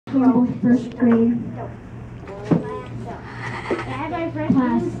Campbell's first grade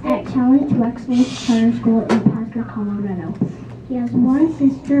class at Challenge Wexler's Charter School in Parker, Colorado. He has one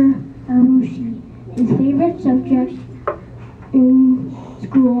sister, Arushi. His favorite subject in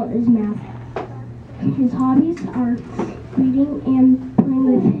school is math. His hobbies are reading and playing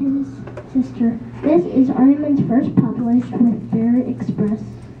with his sister. This is Aryaman's first published with Bear Express.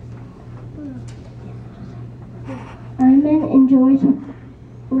 Aryaman enjoys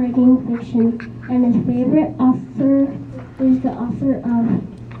writing fiction, and his favorite author is the author of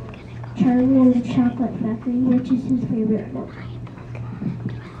Charlie and the Chocolate Factory, which is his favorite book.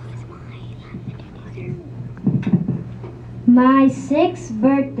 My Sixth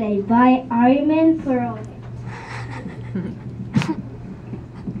Birthday by Arya Pearl.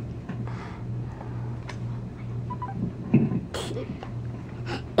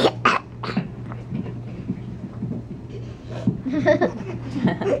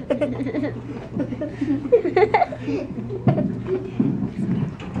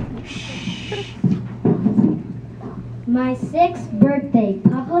 My Sixth Birthday,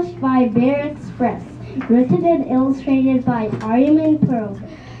 published by Bear Express, written and illustrated by Arya Pearl,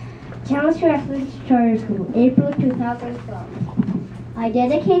 Challenge Wexler's Charter School, April 2012. I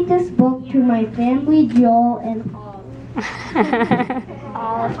dedicate this book to my family, Joel, and all.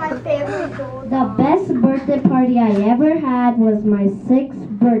 My favorite Joel. The best birthday party I ever had was my 6th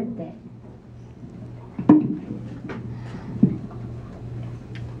birthday.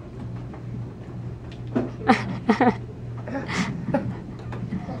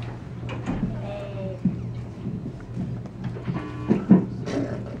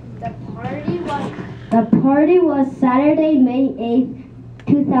 The party was Saturday, May 8th,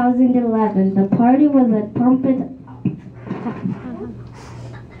 2011. The party was at Pump It Up.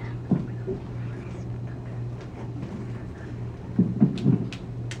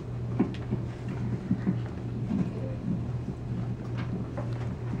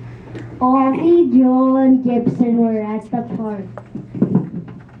 Ollie, Joel, and Gibson were at the party.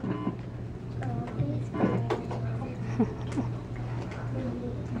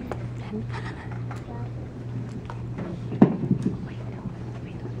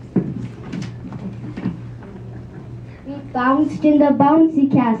 We bounced in the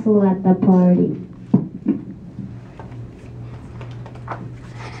bouncy castle at the party.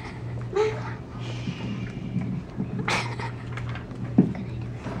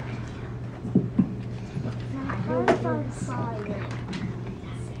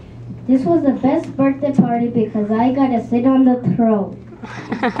 This was the best birthday party because I got to sit on the throne.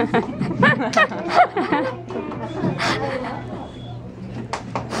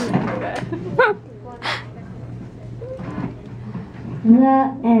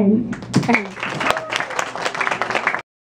 The end.